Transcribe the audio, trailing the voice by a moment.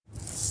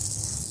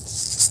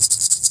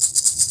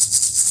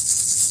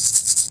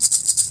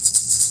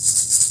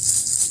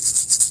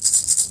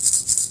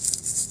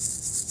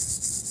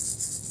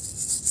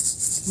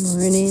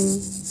Morning,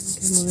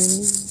 good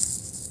morning.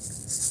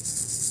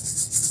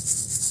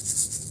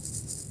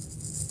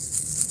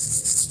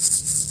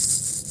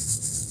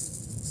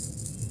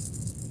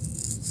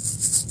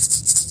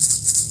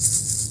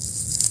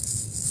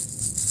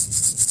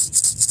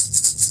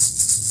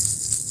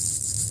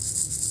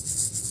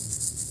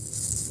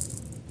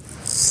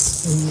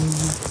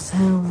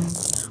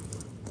 Sound,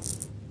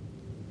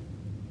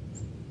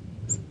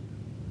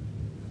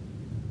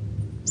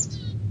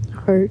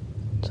 heart,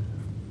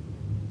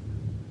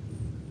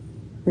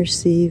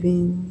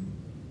 receiving,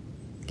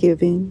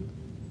 giving,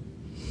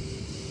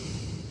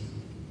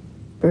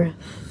 breath.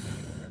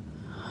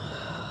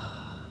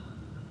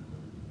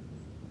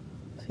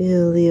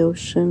 Feel the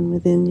ocean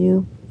within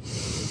you.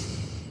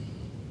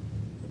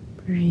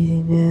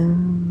 Breathing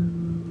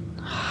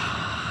in,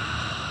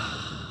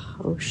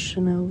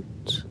 ocean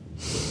out.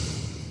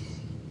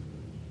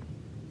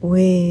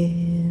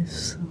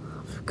 Waves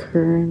of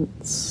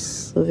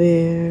currents of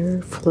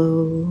air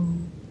flow.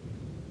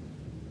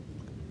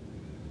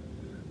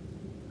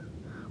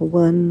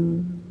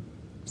 One,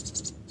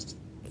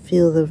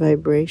 feel the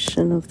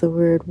vibration of the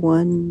word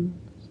one.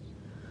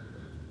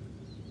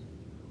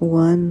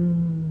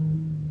 One.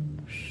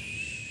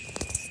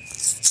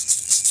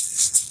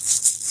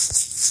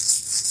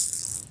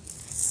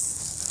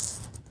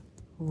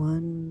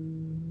 One.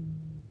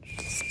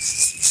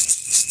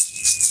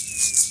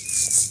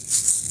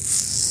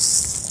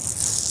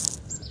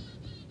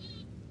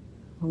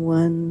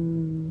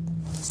 One.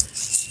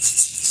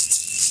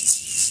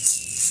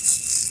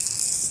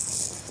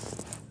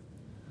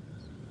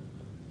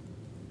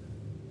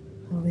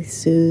 We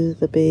soothe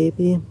the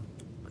baby.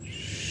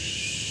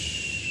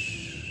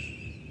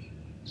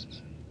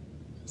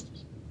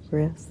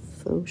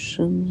 Breath,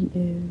 ocean,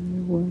 air,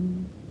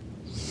 one.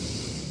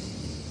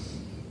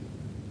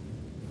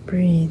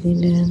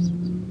 Breathing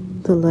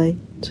in the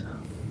light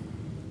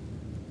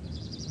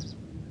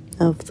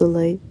of the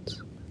light.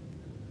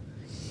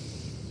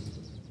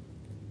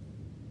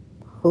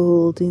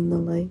 Holding the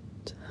light.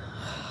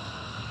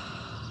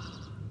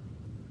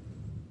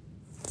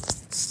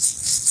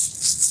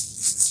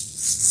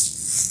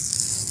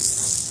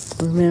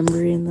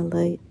 Remembering the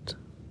light.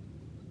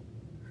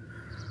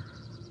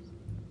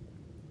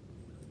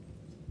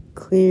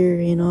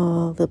 Clearing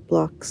all that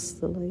blocks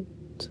the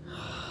light.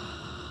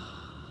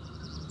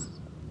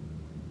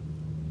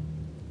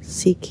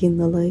 Seeking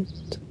the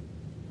light.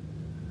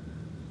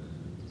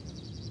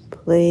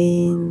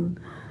 Playing,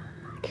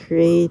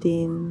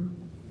 creating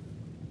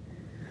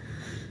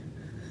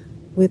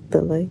with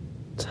the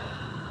light.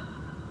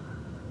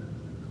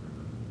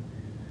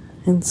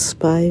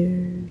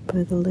 Inspired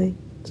by the light.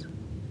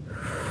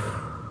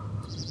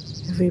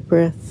 Every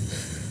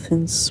breath,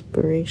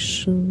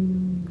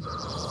 inspiration.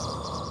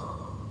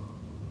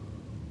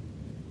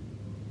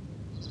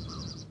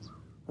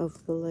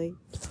 Of the light.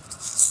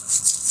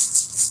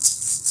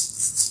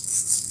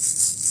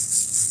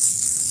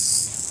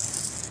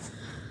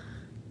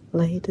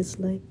 Light is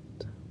light.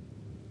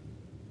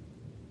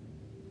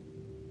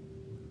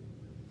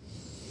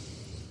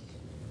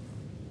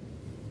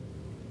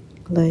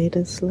 Light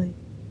is light.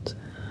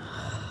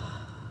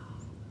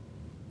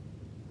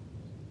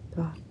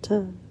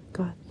 Gata,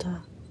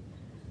 gata,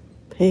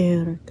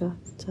 per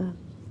gata,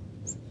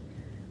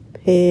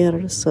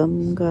 per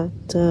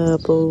samgata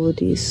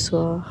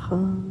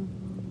bodhiswaha.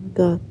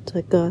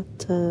 Gata,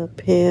 gata,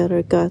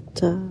 per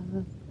gata,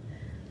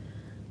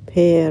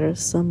 per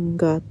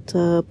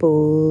samgata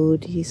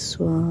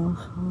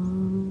bodhiswaha.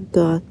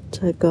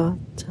 Gata,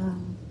 gata,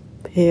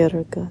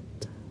 per gata,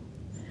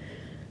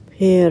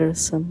 per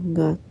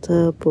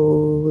samgata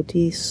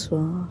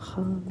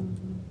bodhiswaha.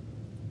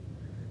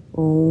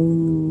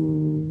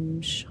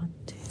 Om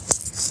Shanti.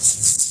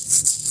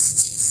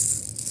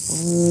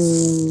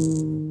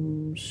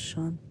 Om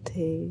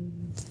Shanti.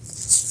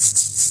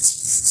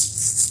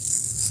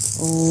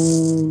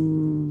 Om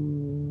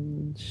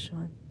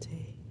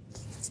Shanti.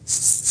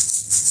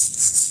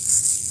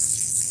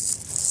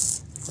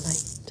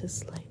 Light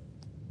is light.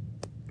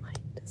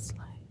 Light is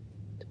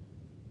light.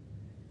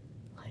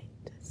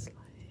 Light is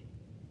light.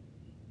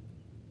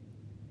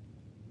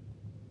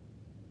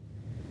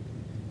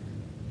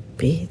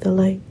 Be the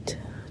light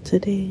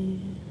today.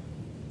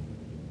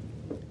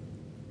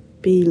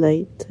 Be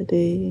light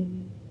today.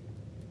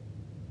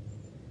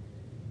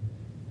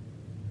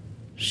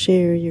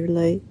 Share your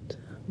light.